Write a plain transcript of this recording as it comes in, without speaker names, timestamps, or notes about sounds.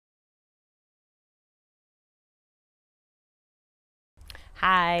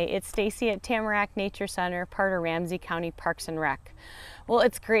Hi, it's Stacy at Tamarack Nature Center, part of Ramsey County Parks and Rec. Well,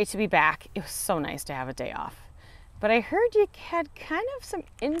 it's great to be back. It was so nice to have a day off. But I heard you had kind of some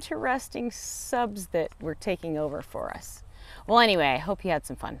interesting subs that were taking over for us. Well, anyway, I hope you had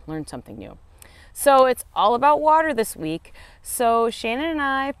some fun, learned something new. So it's all about water this week. So Shannon and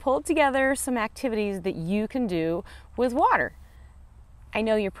I pulled together some activities that you can do with water. I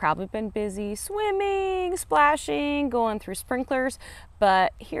know you've probably been busy swimming, splashing, going through sprinklers,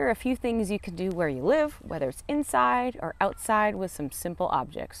 but here are a few things you can do where you live, whether it's inside or outside, with some simple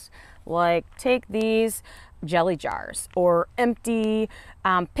objects. Like take these jelly jars or empty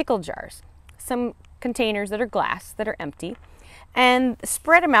pickle jars, some containers that are glass that are empty, and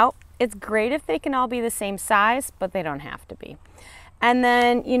spread them out. It's great if they can all be the same size, but they don't have to be. And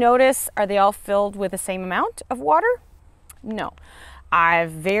then you notice, are they all filled with the same amount of water? No.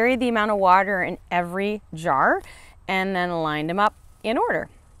 I've varied the amount of water in every jar and then lined them up in order.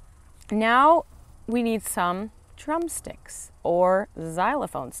 Now we need some drumsticks or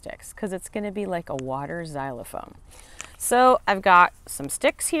xylophone sticks because it's going to be like a water xylophone. So I've got some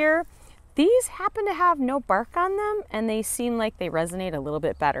sticks here. These happen to have no bark on them and they seem like they resonate a little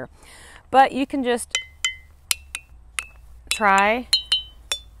bit better. But you can just try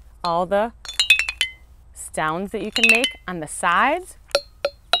all the sounds that you can make on the sides,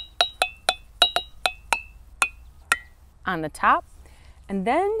 on the top, and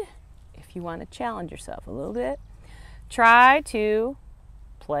then if you want to challenge yourself a little bit, try to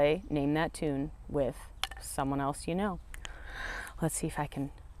play Name That Tune with someone else you know. Let's see if I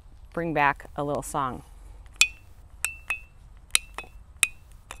can bring back a little song.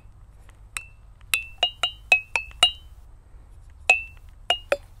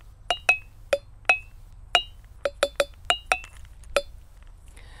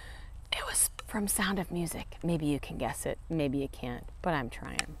 From Sound of Music. Maybe you can guess it, maybe you can't, but I'm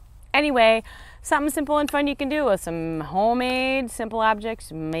trying. Anyway, something simple and fun you can do with some homemade simple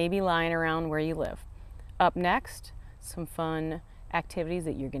objects, maybe lying around where you live. Up next, some fun activities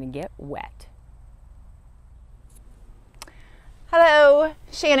that you're gonna get wet. Hello,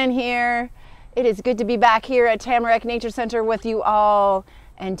 Shannon here. It is good to be back here at Tamarack Nature Center with you all.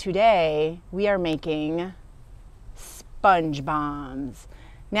 And today we are making sponge bombs.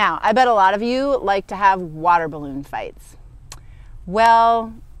 Now, I bet a lot of you like to have water balloon fights.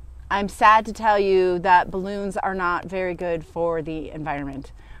 Well, I'm sad to tell you that balloons are not very good for the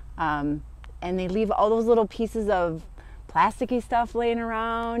environment. And they leave all those little pieces of plasticky stuff laying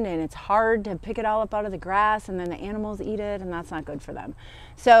around, and it's hard to pick it all up out of the grass, and then the animals eat it, and that's not good for them.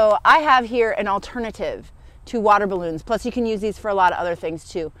 So I have here an alternative to water balloons. Plus, you can use these for a lot of other things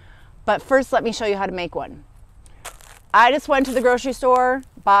too. But first, let me show you how to make one. I just went to the grocery store,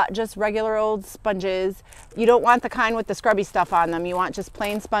 bought just regular old sponges. You don't want the kind with the scrubby stuff on them. You want just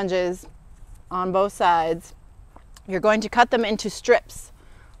plain sponges on both sides. You're going to cut them into strips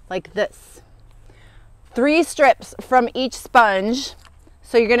like this. 3 strips from each sponge.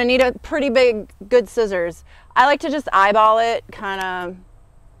 So you're gonna need a pretty big, good scissors. I like to just eyeball it, kind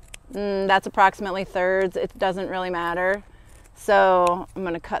of, that's approximately thirds. It doesn't really matter. So I'm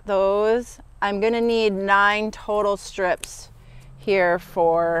gonna cut those. I'm gonna need 9 total strips here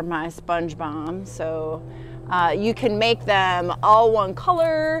for my sponge bomb. So you can make them all one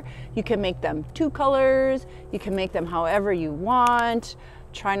color, you can make them 2 colors, you can make them however you want.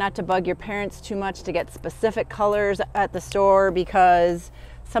 Try not to bug your parents too much to get specific colors at the store because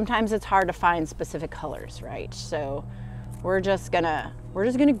sometimes it's hard to find specific colors, right? So we're just gonna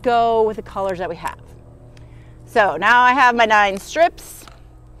go with the colors that we have. So now I have my 9 strips.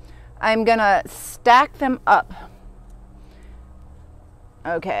 I'm gonna stack them up.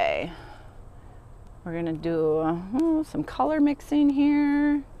 Okay, we're gonna do some color mixing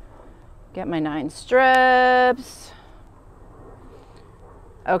here. Get my 9 strips.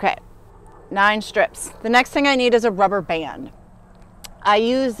 Okay, 9 strips. The next thing I need is a rubber band. I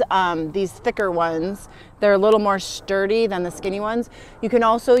use these thicker ones. They're a little more sturdy than the skinny ones. You can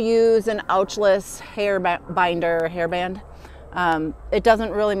also use an ouchless hair binder or hairband. It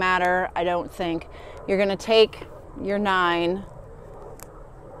doesn't really matter, I don't think. You're gonna take your 9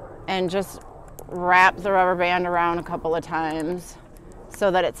 and just wrap the rubber band around a couple of times so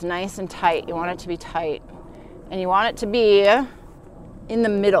that it's nice and tight. You want it to be tight. And you want it to be in the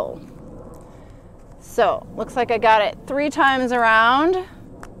middle. So, looks like I got it 3 times around.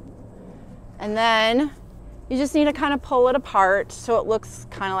 And then you just need to kind of pull it apart so it looks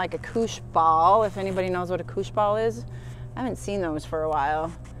kind of like a koosh ball, if anybody knows what a koosh ball is. I haven't seen those for a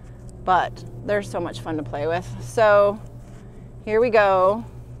while, but they're so much fun to play with. So here we go.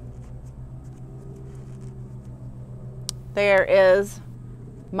 There is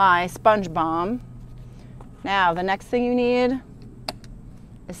my sponge bomb. Now, the next thing you need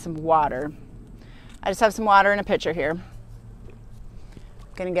is some water. I just have some water in a pitcher here.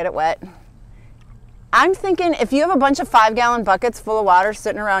 Gonna get it wet. I'm thinking if you have a bunch of 5-gallon buckets full of water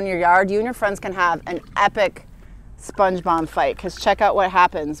sitting around your yard, you and your friends can have an epic sponge bomb fight, because check out what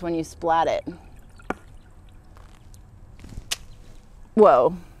happens when you splat it.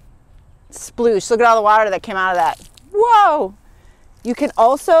 Whoa. Sploosh. Look at all the water that came out of that. Whoa. You can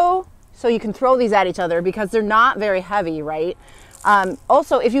also, so you can throw these at each other because they're not very heavy, right?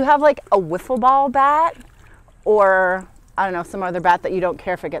 Also, if you have like a wiffle ball bat or, I don't know, some other bat that you don't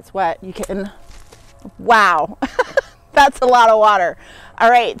care if it gets wet, you can, wow, that's a lot of water.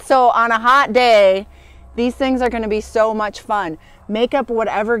 All right, so on a hot day, these things are going to be so much fun. Make up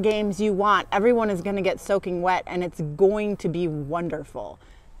whatever games you want. Everyone is going to get soaking wet, and it's going to be wonderful.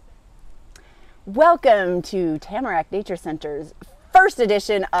 Welcome to Tamarack Nature Center's first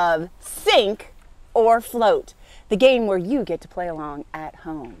edition of Sink or Float, the game where you get to play along at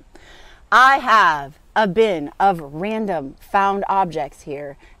home. I have a bin of random found objects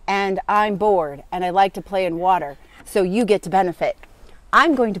here, and I'm bored and I like to play in water, so you get to benefit.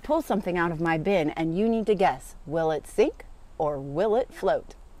 I'm going to pull something out of my bin and you need to guess, will it sink or will it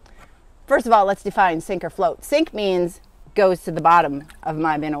float? First of all, let's define sink or float. Sink means goes to the bottom of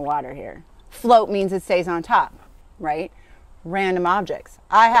my bin of water here. Float means it stays on top, right? Random objects.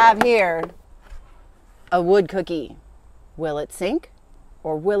 I have here a wood cookie. Will it sink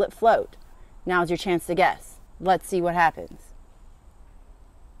or will it float? Now's your chance to guess. Let's see what happens.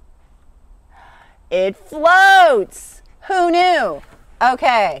 It floats! Who knew?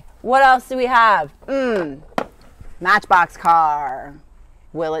 Okay, what else do we have? Matchbox car.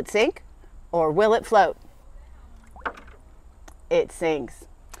 Will it sink or will it float? It sinks.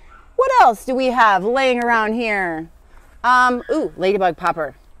 What else do we have laying around here? Ladybug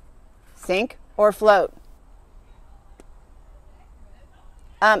popper. Sink or float?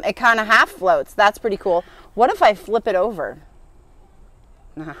 It kind of half floats. That's pretty cool. What if I flip it over?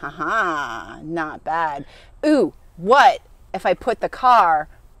 Not bad. Ooh, what if I put the car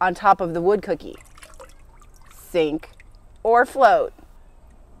on top of the wood cookie? Sink or float?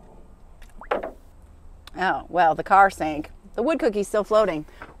 Oh, well, the car sank. The wood cookie's still floating.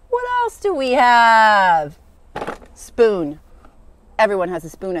 What else do we have? Spoon. Everyone has a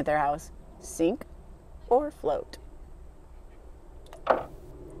spoon at their house. Sink or float?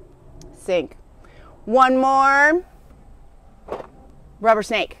 Sink. One more. Rubber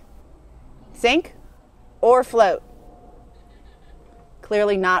snake. Sink or float?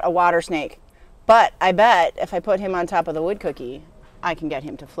 Clearly not a water snake. But I bet if I put him on top of the wood cookie, I can get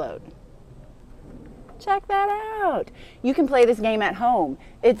him to float. Check that out. You can play this game at home.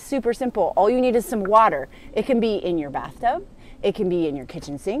 It's super simple. All you need is some water. It can be in your bathtub. It can be in your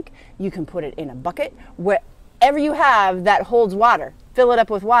kitchen sink. You can put it in a bucket. Wherever you have that holds water, fill it up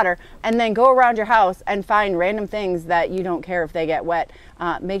with water, and then go around your house and find random things that you don't care if they get wet.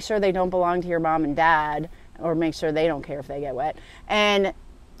 Make sure they don't belong to your mom and dad, or make sure they don't care if they get wet. And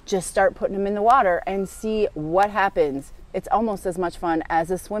just start putting them in the water and see what happens. It's almost as much fun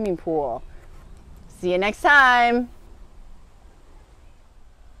as a swimming pool. See you next time.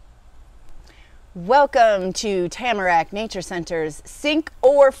 Welcome to Tamarack Nature Center's Sink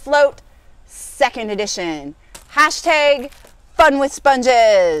or Float second edition. Hashtag fun with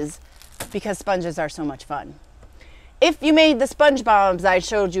sponges, because sponges are so much fun. If you made the sponge bombs I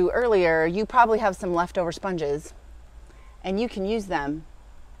showed you earlier, you probably have some leftover sponges, and you can use them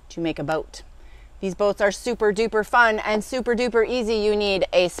to make a boat. These boats are super duper fun and super duper easy. You need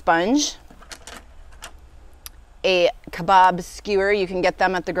a sponge, a kebab skewer, you can get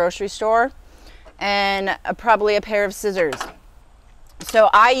them at the grocery store, and probably a pair of scissors. So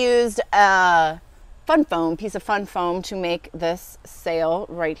I used a piece of fun foam to make this sail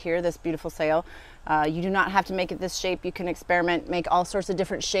right here, this beautiful sail. You do not have to make it this shape. You can experiment, make all sorts of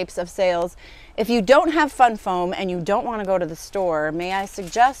different shapes of sails. If you don't have fun foam and you don't want to go to the store, may I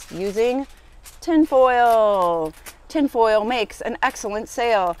suggest using tinfoil. Tinfoil makes an excellent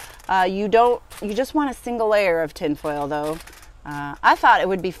sail. You just want a single layer of tinfoil though. I thought it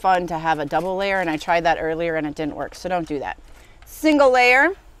would be fun to have a double layer, and I tried that earlier and it didn't work, so don't do that. Single layer.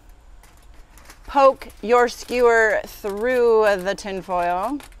 Poke your skewer through the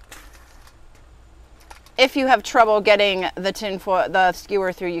tinfoil. If you have trouble getting the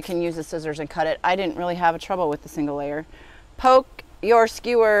skewer through, you can use the scissors and cut it. I didn't really have trouble with the single layer. Poke your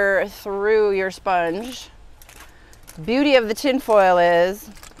skewer through your sponge. Beauty of the tinfoil is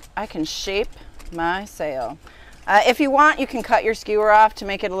I can shape my sail. If you want, you can cut your skewer off to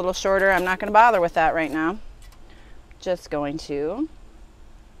make it a little shorter. I'm not going to bother with that right now. Just going to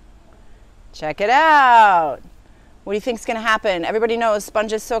Check it out. What do you think is going to happen? Everybody knows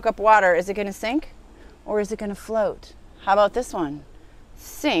sponges soak up water. Is it going to sink or is it going to float? How about this one?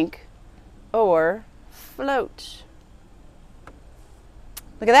 Sink or float.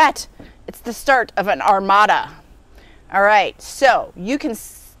 Look at that. It's the start of an armada. All right, so you can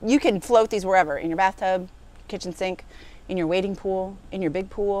float these wherever, in your bathtub, kitchen sink, in your wading pool, in your big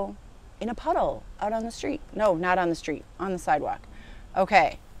pool, in a puddle, out on the street. No, not on the street, on the sidewalk.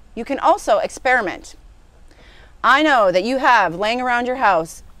 Okay, you can also experiment. I know that you have laying around your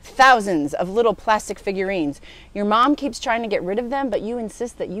house thousands of little plastic figurines. Your mom keeps trying to get rid of them, but you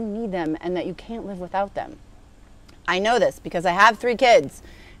insist that you need them and that you can't live without them. I know this because I have 3 kids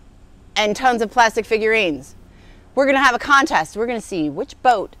and tons of plastic figurines. We're going to have a contest. We're going to see which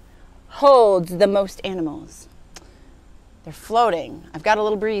boat holds the most animals. They're floating. I've got a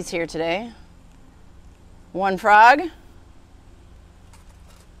little breeze here today. 1 frog.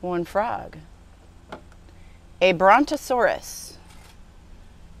 1 frog. A brontosaurus.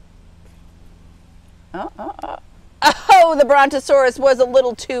 Oh, the brontosaurus was a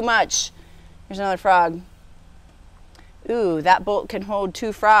little too much. Here's another frog. Ooh, that boat can hold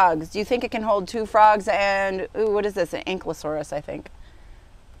 2 frogs. Do you think it can hold 2 frogs and, ooh, what is this? An ankylosaurus, I think.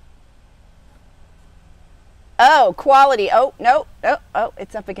 Oh, quality. Oh, no. Oh,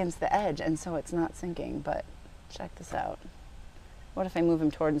 it's up against the edge, and so it's not sinking. But check this out. What if I move him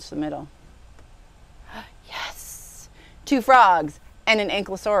towards the middle? Yes. 2 frogs and an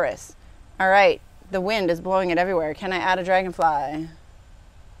ankylosaurus. All right. The wind is blowing it everywhere. Can I add a dragonfly?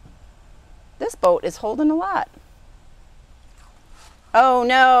 This boat is holding a lot. Oh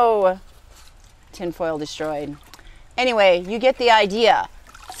no, tinfoil destroyed. Anyway, you get the idea.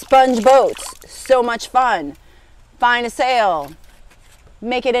 Sponge boats, so much fun. Find a sail,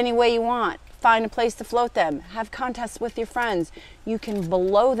 make it any way you want. Find a place to float them. Have contests with your friends. You can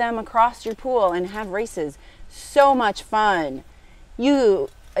blow them across your pool and have races. So much fun.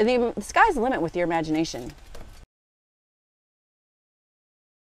 The sky's the limit with your imagination.